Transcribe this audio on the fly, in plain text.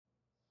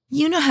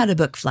You know how to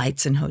book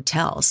flights and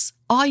hotels.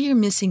 All you're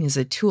missing is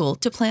a tool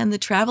to plan the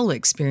travel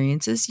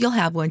experiences you'll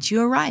have once you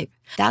arrive.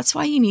 That's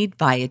why you need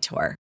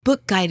Viator.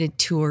 Book guided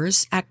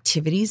tours,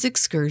 activities,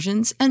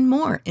 excursions, and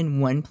more in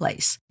one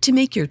place to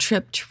make your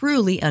trip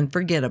truly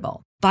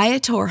unforgettable.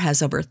 Viator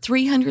has over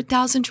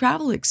 300,000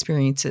 travel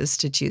experiences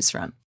to choose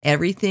from.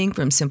 Everything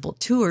from simple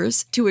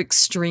tours to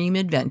extreme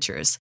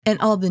adventures and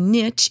all the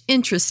niche,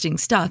 interesting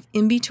stuff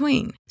in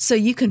between. So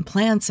you can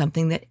plan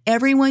something that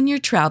everyone you're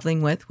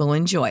traveling with will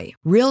enjoy.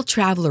 Real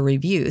traveler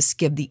reviews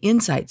give the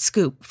inside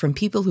scoop from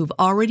people who've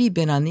already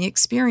been on the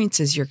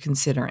experiences you're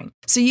considering.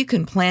 So you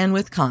can plan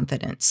with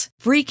confidence.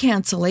 Free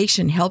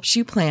cancellation helps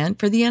you plan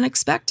for the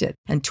unexpected.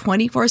 And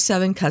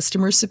 24/7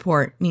 customer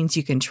support means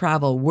you can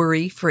travel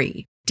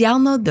worry-free.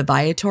 Download the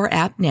Viator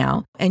app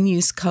now and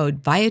use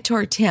code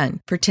Viator10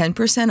 for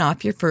 10%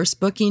 off your first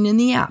booking in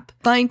the app.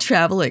 Find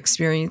travel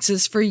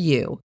experiences for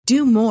you.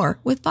 Do more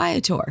with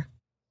Viator.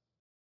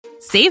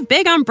 Save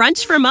big on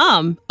brunch for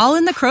mom, all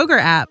in the Kroger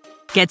app.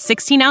 Get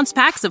 16-ounce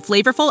packs of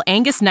flavorful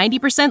Angus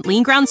 90%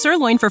 lean ground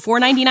sirloin for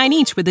 $4.99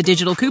 each with a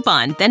digital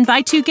coupon. Then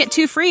buy 2, get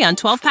 2 free on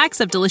 12 packs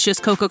of delicious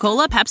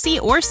Coca-Cola,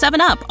 Pepsi, or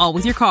 7-Up, all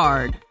with your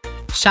card.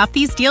 Shop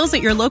these deals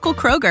at your local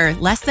Kroger,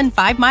 less than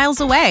 5 miles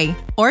away.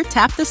 Or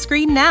tap the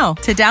screen now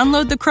to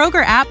download the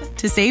Kroger app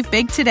to save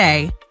big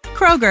today.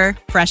 Kroger,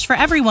 fresh for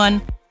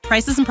everyone.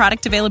 Prices and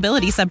product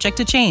availability subject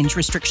to change.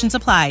 Restrictions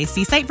apply.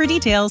 See site for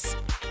details.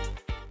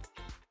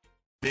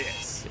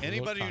 This.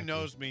 Anybody who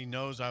knows me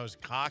knows I was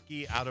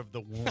cocky out of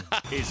the womb.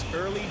 Is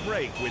Early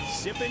Break with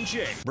Sip and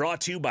Jake.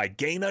 Brought to you by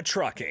Gaina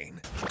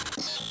Trucking.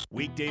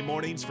 Weekday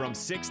mornings from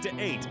 6 to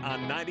 8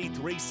 on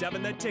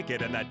 93.7 The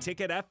Ticket and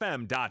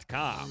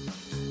theticketfm.com.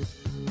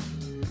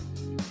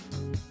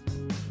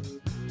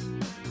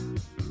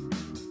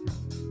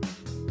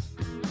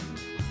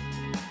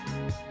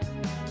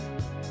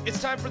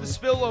 It's time for the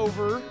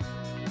spillover,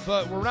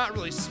 but we're not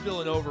really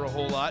spilling over a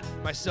whole lot.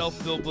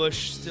 Myself, Bill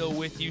Bush, still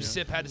with you. Yeah.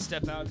 Sip had to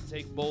step out to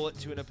take Bullet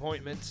to an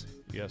appointment.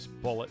 Yes,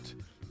 Bullet.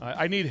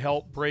 I need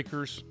help,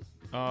 breakers.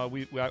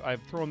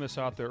 I've thrown this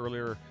out there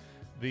earlier.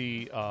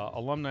 The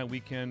alumni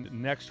weekend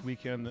next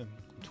weekend, the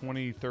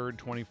 23rd,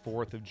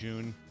 24th of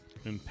June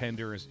in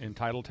Pender, in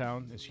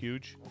Titletown, is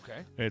huge.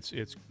 Okay.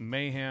 It's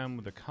mayhem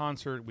with the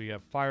concert. We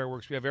have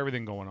fireworks. We have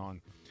everything going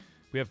on.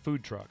 We have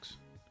food trucks,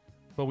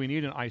 but we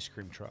need an ice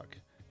cream truck.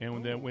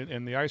 And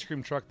the ice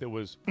cream truck that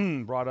was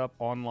brought up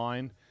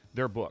online,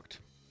 they're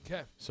booked.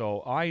 Okay.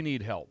 So I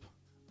need help.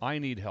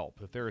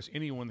 If there is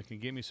anyone that can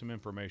give me some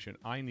information,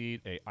 I need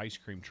a ice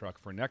cream truck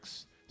for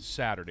next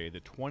Saturday,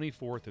 the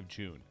 24th of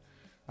June.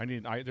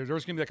 There's going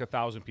to be like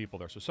 1,000 people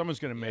there, so someone's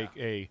going to make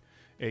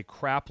a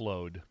crap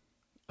load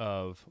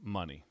of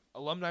money.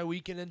 Alumni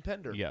weekend in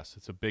Pender. Yes,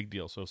 it's a big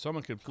deal. So if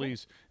someone could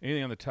please,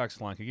 anything on the text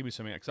line, can give me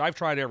something, because I've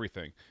tried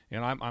everything,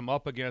 and I'm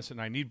up against it,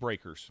 and I need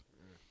breakers.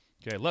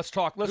 Okay, let's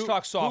talk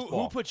softball.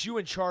 Who put you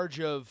in charge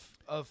of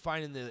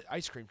finding the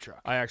ice cream truck?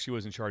 I actually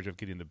was in charge of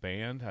getting the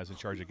band. I was in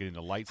charge of getting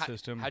the light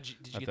system. Did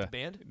you get the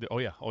band? Oh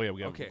yeah. We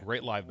have a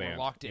great live band.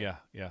 We're locked in. Yeah.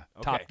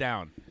 Okay. Top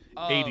down.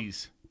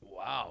 80s.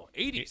 Wow,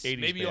 80s. 80s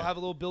Maybe band. you'll have a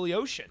little Billy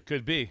Ocean.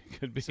 Could be.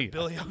 Some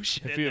Billy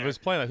Ocean. If it was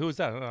playing, who was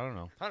that? I don't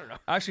know.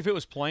 Actually, if it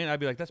was playing, I'd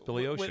be like, that's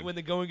Billy Ocean. When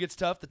the going gets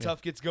tough, the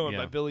tough gets going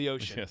by Billy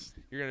Ocean. Yes.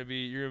 You're gonna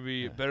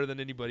be better than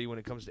anybody when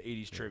it comes to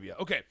 80s trivia.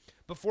 Okay,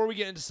 before we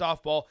get into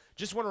softball,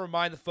 just want to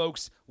remind the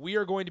folks we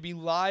are going to be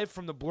live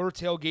from the Blur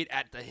Tailgate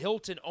at the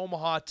Hilton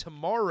Omaha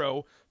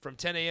tomorrow from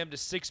 10 a.m. to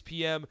 6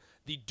 p.m.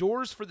 The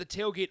doors for the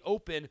tailgate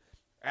open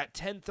at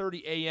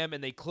 10:30 a.m.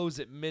 and they close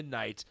at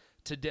midnight.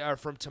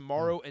 From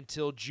tomorrow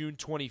until June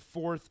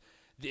 24th.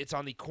 It's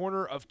on the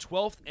corner of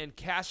 12th and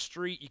Cass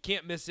Street. You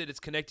can't miss it. It's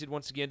connected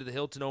once again to the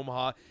Hilton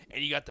Omaha,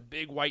 and you got the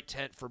big white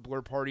tent for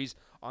Blur parties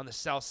on the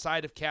south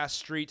side of Cass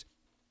Street.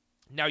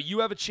 Now you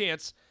have a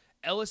chance.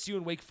 LSU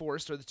and Wake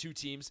Forest are the two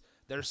teams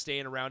that are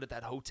staying around at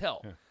that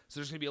hotel. Yeah. So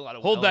there's going to be a lot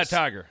of that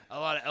tiger. A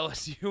lot of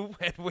LSU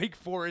and Wake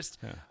Forest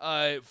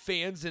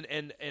fans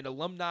and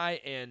alumni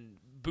and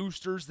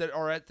boosters that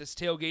are at this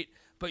tailgate,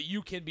 but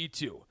you can be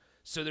too.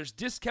 So there's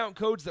discount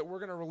codes that we're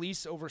going to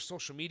release over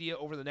social media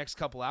over the next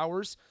couple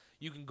hours.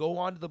 You can go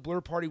onto the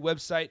Blur Party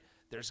website.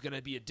 There's going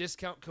to be a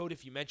discount code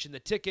if you mention the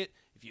ticket,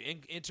 if you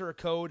enter a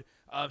code.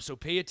 So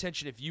pay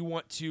attention if you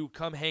want to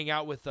come hang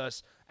out with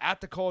us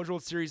at the College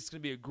World Series. It's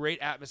going to be a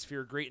great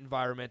atmosphere, great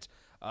environment,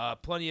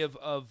 plenty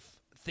of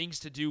things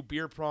to do,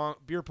 beer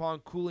pong,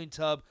 cooling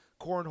tub,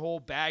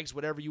 cornhole, bags,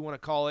 whatever you want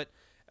to call it,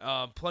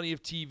 plenty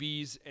of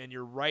TVs, and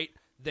you're right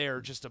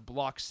there just a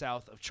block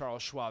south of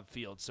Charles Schwab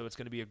Field. So it's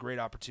going to be a great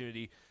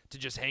opportunity to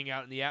just hang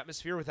out in the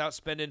atmosphere without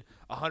spending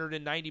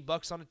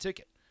 $190 on a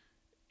ticket.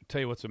 I'll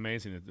tell you what's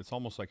amazing. It's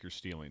almost like you're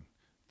stealing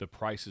the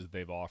prices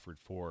they've offered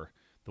for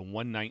the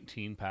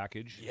 $119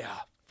 package. Yeah.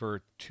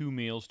 For 2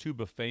 meals, 2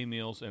 buffet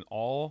meals, and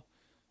all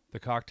the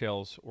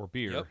cocktails or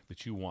beer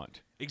that you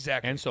want.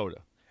 Exactly. And soda.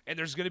 And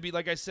there's going to be,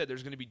 like I said,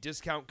 there's going to be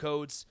discount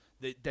codes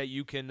that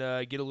you can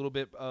get a little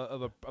bit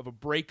of a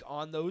break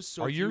on those.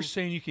 So are you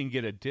saying you can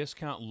get a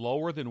discount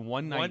lower than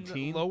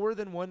 $119? Lower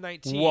than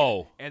 $119.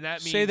 Whoa! And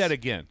that means say that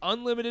again.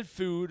 Unlimited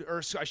food,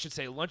 or I should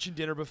say, lunch and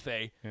dinner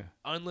buffet. Yeah.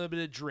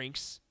 Unlimited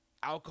drinks,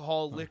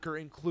 alcohol, liquor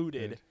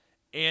included.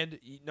 And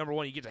number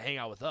one, you get to hang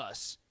out with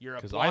us. You're a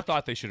because block. I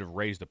thought they should have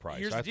raised the price.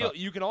 Here's the deal: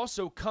 you can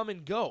also come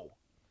and go.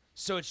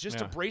 So it's just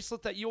a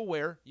bracelet that you'll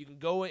wear. You can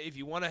go if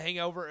you want to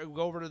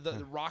go over to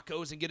the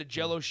Rocco's and get a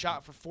Jell-O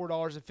shot for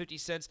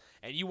 $4.50,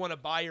 and you want to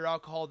buy your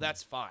alcohol.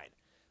 That's fine.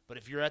 But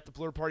if you're at the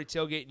Plur Party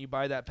tailgate and you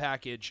buy that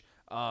package,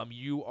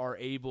 you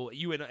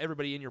and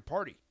everybody in your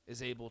party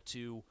is able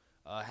to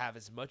have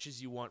as much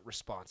as you want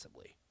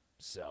responsibly.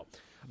 So,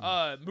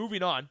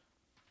 moving on.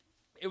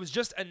 It was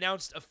just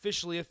announced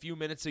officially a few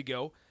minutes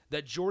ago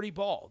that Jordy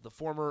Ball, the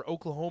former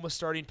Oklahoma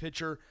starting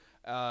pitcher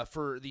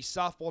for the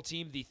softball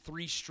team, the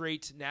 3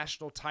 straight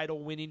national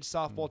title-winning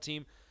softball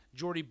team,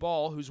 Jordy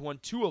Ball, who's won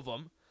 2 of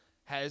them,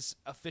 has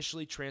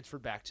officially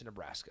transferred back to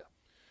Nebraska.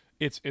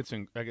 It's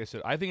like I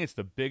said, I think it's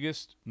the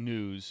biggest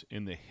news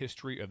in the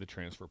history of the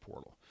transfer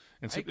portal.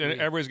 And, so, and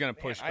everybody's going to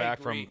push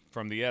back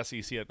from the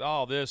SEC at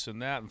all this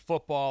and that and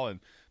football and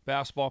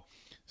basketball.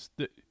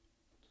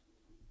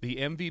 The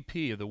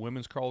MVP of the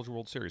Women's College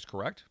World Series,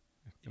 correct?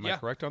 Am I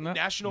correct on that?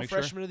 National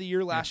Freshman of the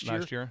Year last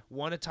year.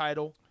 Won a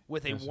title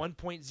with a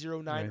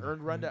 1.09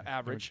 earned run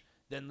average.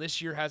 Then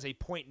this year has a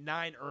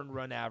 0.9 earned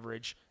run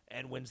average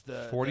and wins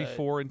the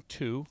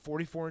 44-2.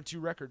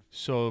 44-2 record.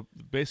 So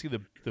basically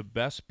the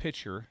best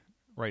pitcher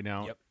right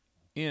now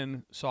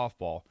in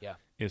softball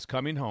is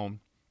coming home.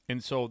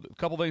 And so a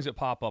couple things that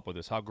pop up with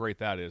this, how great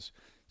that is.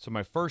 So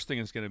my first thing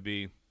is going to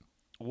be,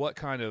 what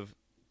kind of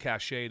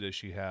cachet does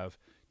she have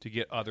to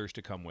get others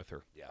to come with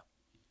her? Yeah.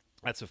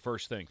 That's the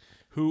first thing.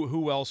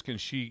 Who else can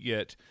she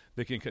get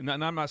that can –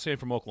 and I'm not saying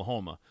from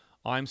Oklahoma.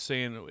 I'm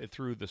saying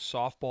through the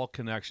softball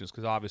connections,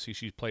 because obviously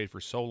she's played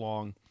for so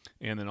long,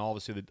 and then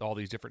obviously all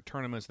these different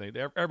tournaments.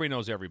 Everybody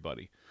knows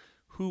everybody.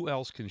 Who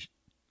else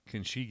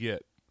can she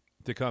get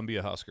to come be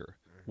a Husker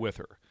with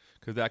her?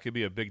 Because that could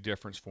be a big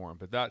difference for them.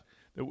 But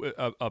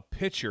a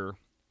pitcher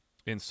 –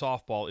 in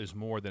softball is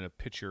more than a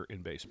pitcher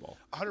in baseball.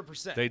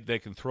 100%. They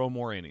can throw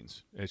more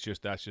innings. That's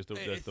just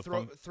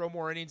throw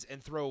more innings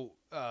and throw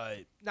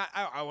not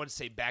I want to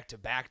say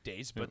back-to-back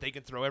days, but they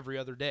can throw every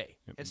other day.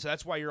 And so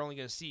that's why you're only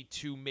going to see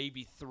 2,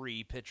 maybe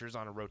 3 pitchers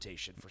on a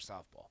rotation for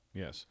softball.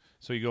 Yes.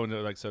 So you go into,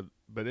 like I said,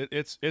 but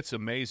it's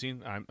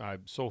amazing.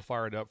 I'm so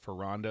fired up for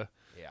Rhonda.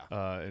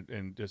 Yeah.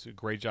 And it's a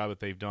great job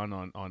that they've done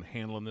on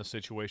handling this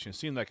situation. It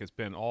seems like it's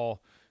been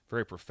all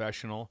very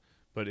professional,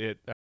 but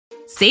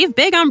Save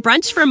big on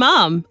brunch for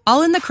mom,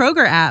 all in the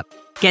Kroger app.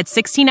 Get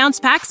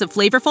 16-ounce packs of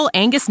flavorful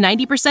Angus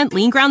 90%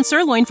 lean ground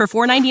sirloin for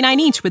 $4.99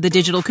 each with a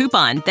digital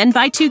coupon. Then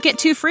buy 2, get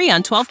 2 free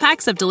on 12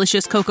 packs of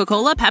delicious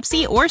Coca-Cola,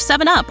 Pepsi, or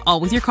 7-Up, all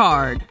with your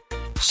card.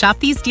 Shop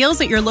these deals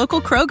at your local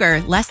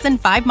Kroger, less than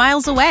 5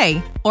 miles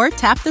away. Or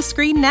tap the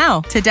screen now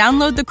to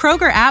download the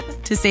Kroger app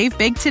to save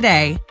big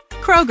today.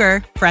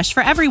 Kroger, fresh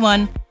for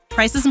everyone.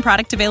 Prices and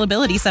product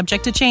availability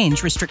subject to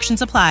change.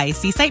 Restrictions apply.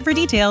 See site for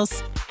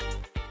details.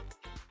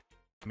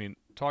 I mean,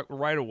 talk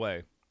right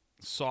away.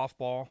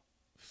 Softball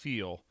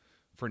feel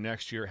for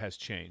next year has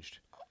changed.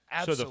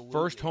 Absolutely. So the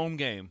first home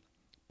game,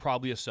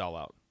 probably a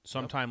sellout.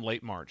 Sometime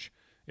late March,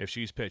 if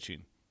she's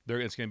pitching,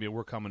 it's going to be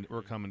we're coming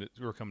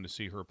to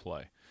see her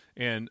play.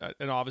 And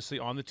obviously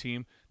on the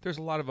team, there's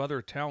a lot of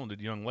other talented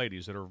young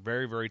ladies that are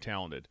very, very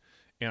talented,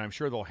 and I'm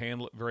sure they'll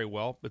handle it very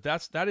well. But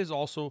that is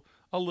also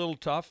a little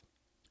tough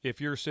if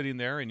you're sitting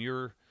there and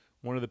you're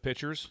one of the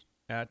pitchers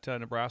at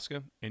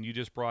Nebraska and you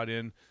just brought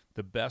in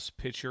the best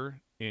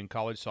pitcher in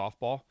college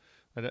softball,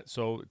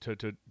 so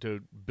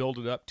to build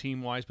it up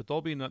team wise, but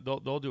they'll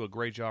do a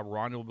great job.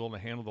 Rhonda will be able to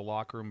handle the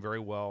locker room very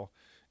well,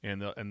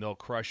 and they'll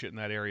crush it in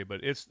that area.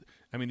 But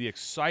the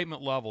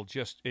excitement level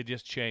just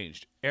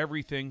changed.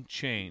 Everything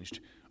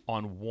changed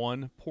on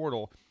one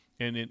portal,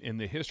 and in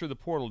the history of the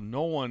portal,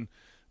 no one,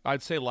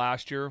 I'd say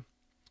last year,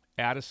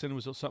 Addison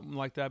was something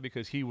like that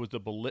because he was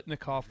the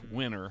Biletnikoff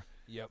winner.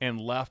 Yep. And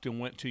left and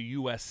went to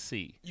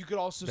USC. You could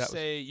also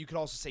say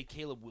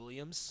Caleb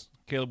Williams.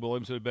 Caleb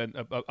Williams would have been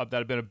that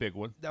had been a big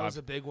one. That was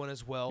a big one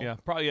as well. Yeah,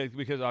 probably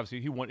because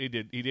obviously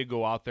he did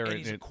go out there and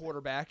he's a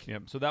quarterback. Yeah,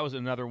 so that was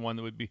another one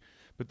that would be.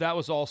 But that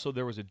was also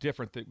there was a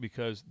different thing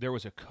because there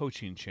was a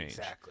coaching change.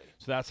 Exactly.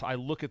 So I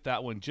look at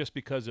that one just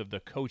because of the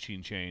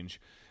coaching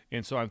change,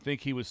 and so I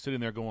think he was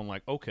sitting there going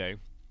like, okay,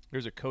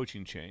 there's a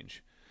coaching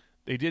change.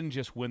 They didn't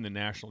just win the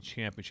national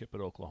championship at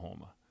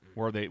Oklahoma.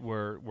 Where they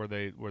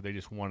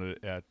just won it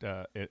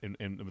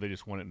and they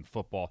just won it in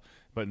football,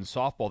 but in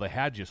softball they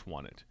had just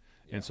won it,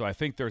 and so I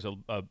think there's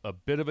a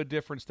bit of a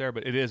difference there,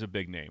 but it is a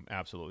big name,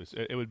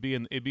 absolutely. It'd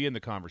be in the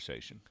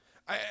conversation.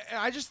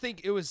 I just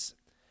think it was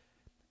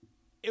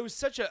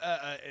such an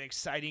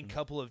exciting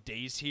couple of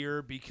days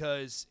here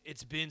because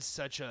it's been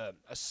such a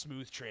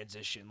smooth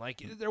transition.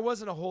 Like there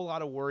wasn't a whole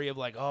lot of worry of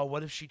like, oh,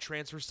 what if she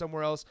transfers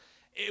somewhere else.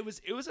 It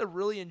was a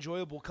really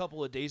enjoyable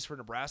couple of days for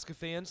Nebraska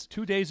fans.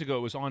 2 days ago,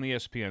 it was on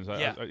ESPN.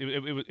 Yeah.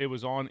 It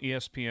was on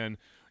ESPN.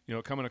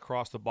 coming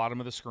across the bottom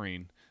of the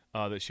screen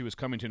that she was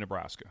coming to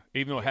Nebraska,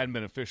 even though it hadn't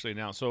been officially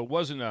announced. So it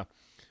wasn't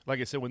like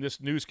I said, when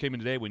this news came in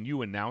today, when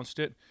you announced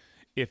it,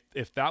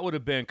 if that would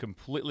have been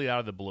completely out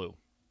of the blue,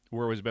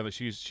 where it was been that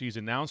she's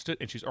announced it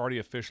and she's already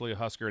officially a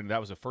Husker, and that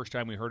was the first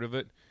time we heard of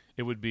it,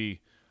 that'd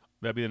be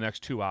the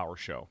next 2-hour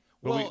show.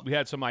 But Well, we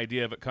had some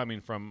idea of it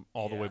coming from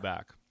all the way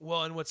back.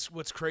 Well, and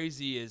what's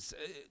crazy is,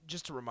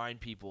 just to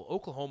remind people,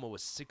 Oklahoma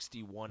was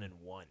 61-1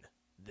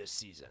 this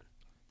season.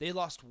 They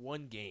lost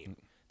one game.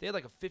 They had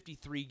like a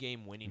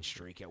 53-game winning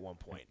streak at one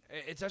point.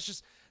 That's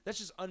just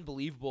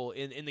unbelievable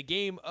in the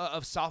game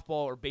of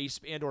softball or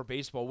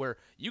baseball, where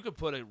you could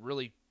put a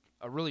really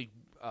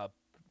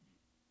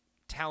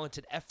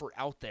talented effort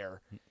out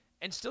there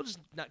and still just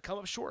not come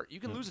up short.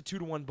 You can lose a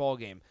 2-1 ball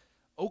game.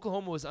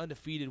 Oklahoma was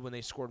undefeated when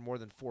they scored more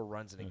than 4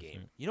 runs in a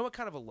game. You know what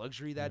kind of a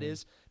luxury that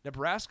is?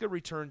 Nebraska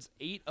returns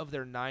 8 of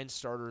their 9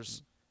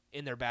 starters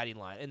in their batting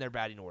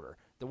order.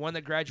 The one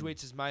that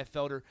graduates is Maya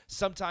Felder.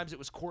 Sometimes it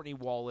was Courtney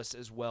Wallace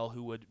as well,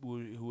 who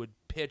would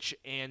pitch,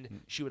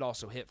 and she would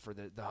also hit for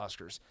the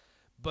Huskers.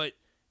 But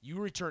you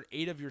return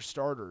 8 of your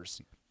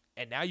starters,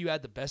 and now you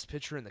add the best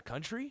pitcher in the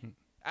country,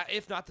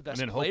 if not the best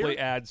player. And then hopefully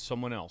add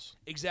someone else.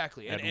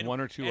 Exactly. And one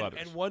or two others.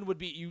 And one would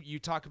be, you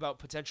talk about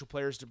potential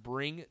players to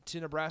bring to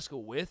Nebraska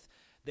with.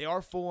 They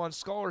are full on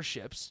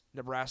scholarships,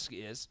 Nebraska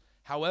is.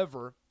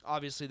 However,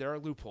 obviously there are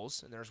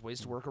loopholes, and there's ways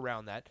to work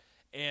around that.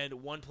 And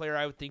one player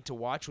I would think to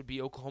watch would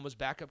be Oklahoma's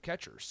backup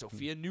catcher.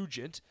 Sophia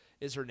Nugent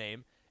is her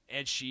name.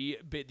 And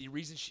the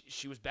reason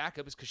she was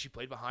backup is because she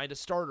played behind a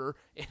starter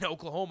in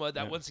Oklahoma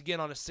that once again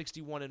on a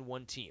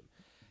 61-1 team.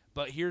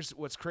 But here's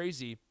what's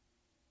crazy.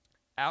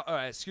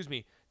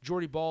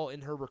 Jordy Ball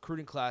in her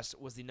recruiting class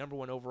was the number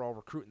 1 overall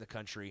recruit in the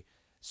country.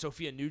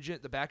 Sophia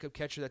Nugent, the backup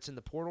catcher that's in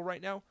the portal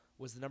right now,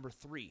 was the number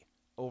 3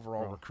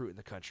 overall recruit in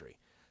the country.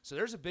 So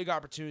there's a big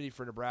opportunity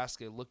for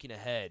Nebraska looking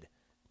ahead.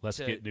 Let's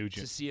get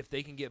Nugent to see if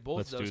they can get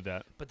both of those. Let's do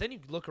that. But then you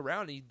look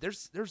around, and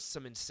there's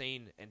some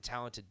insane and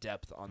talented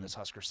depth on this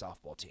Husker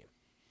softball team.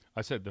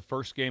 I said the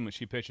first game that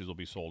she pitches will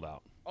be sold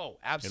out. Oh,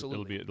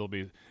 absolutely. It'll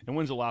be. And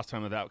when's the last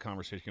time that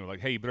conversation came? Like,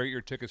 hey, you better get your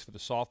tickets for the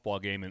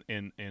softball game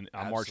in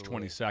March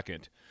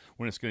 22nd,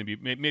 when it's going to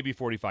be maybe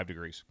 45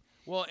 degrees.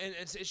 Well, and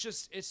it's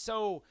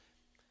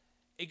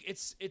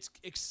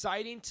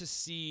exciting to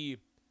see.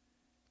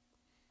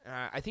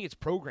 I think it's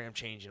program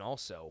changing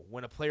also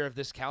when a player of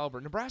this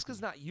caliber.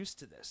 Nebraska's not used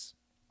to this.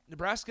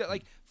 Nebraska,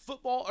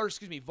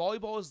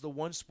 volleyball is the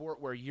one sport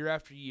where year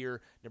after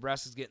year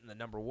Nebraska's getting the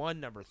number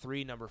 1, number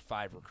 3, number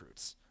 5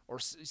 recruits or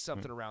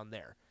something around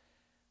there.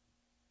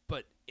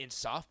 But in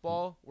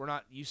softball, we're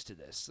not used to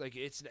this. Like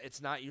it's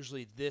not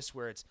usually this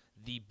where it's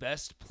the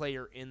best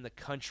player in the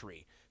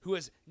country who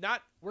is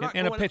not. We're not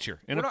and a pitcher.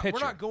 We're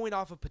not going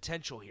off of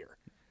potential here.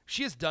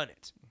 She has done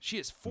it. She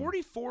is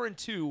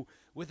 44-2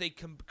 with a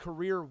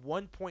career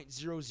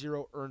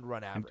 1.00 earned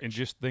run average. And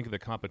just think of the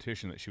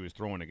competition that she was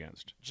throwing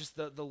against. Just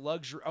the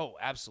luxury. Oh,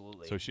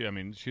 absolutely. So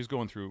she's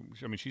going through.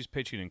 She's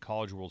pitching in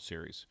College World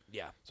Series.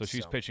 Yeah. So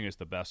she's pitching as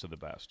the best of the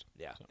best.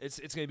 Yeah. So. It's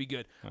going to be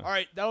good. All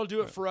right, that'll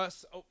do it for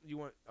us. Oh, you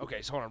want?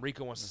 Okay, so hold on.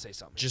 Rico wants to say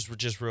something.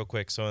 Just real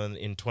quick. So in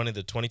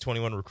the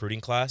 2021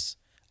 recruiting class,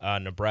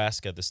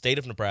 Nebraska, the state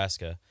of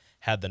Nebraska,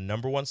 had the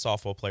number 1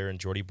 softball player in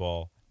Jordy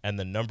Ball and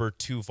the number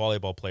 2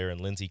 volleyball player in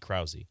Lindsey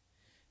Krause.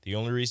 The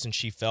only reason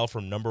she fell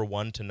from number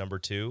 1 to number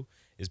 2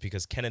 is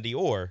because Kennedy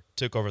Orr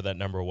took over that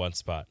number 1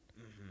 spot.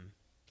 Mm-hmm.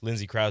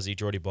 Lindsey Krause,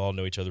 Jordy Ball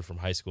know each other from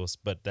high school,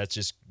 but that's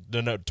just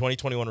the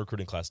 2021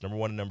 recruiting class, number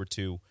 1 and number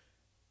 2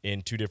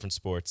 in 2 different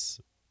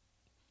sports.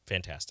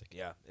 Fantastic.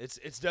 Yeah,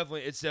 it's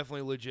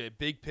definitely legit.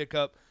 Big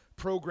pickup,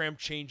 program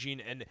changing,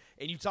 and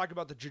you talk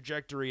about the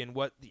trajectory and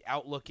what the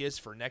outlook is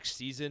for next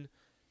season.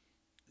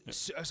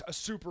 A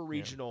super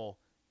regional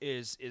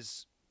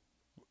is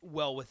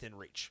well within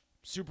reach.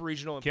 Super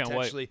regional and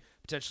potentially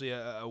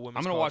a women's.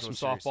 I'm going to watch some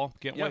softball.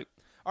 Can't wait.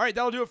 All right,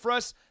 that'll do it for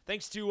us.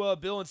 Thanks to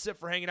Bill and Sip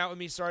for hanging out with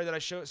me. Sorry that I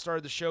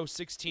started the show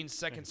 16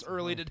 seconds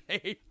early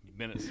today.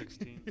 Minute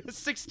 16.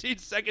 16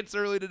 seconds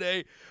early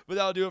today, but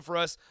that'll do it for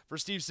us. For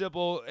Steve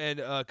Sipple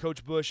and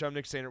Coach Bush, I'm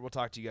Nick Sainer. We'll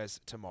talk to you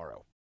guys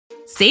tomorrow.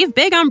 Save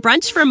big on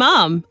brunch for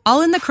mom,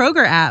 all in the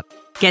Kroger app.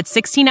 Get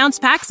 16-ounce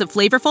packs of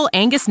flavorful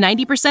Angus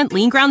 90%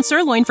 lean ground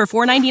sirloin for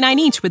 $4.99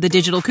 each with a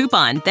digital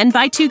coupon. Then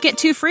buy 2, get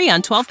 2 free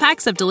on 12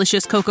 packs of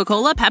delicious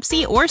Coca-Cola,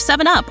 Pepsi, or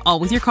 7-Up, all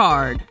with your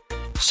card.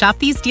 Shop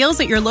these deals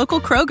at your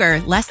local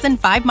Kroger, less than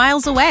 5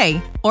 miles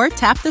away. Or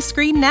tap the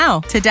screen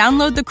now to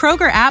download the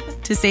Kroger app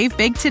to save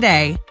big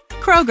today.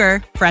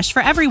 Kroger, fresh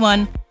for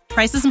everyone.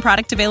 Prices and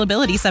product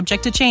availability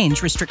subject to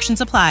change. Restrictions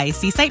apply.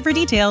 See site for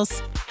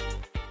details.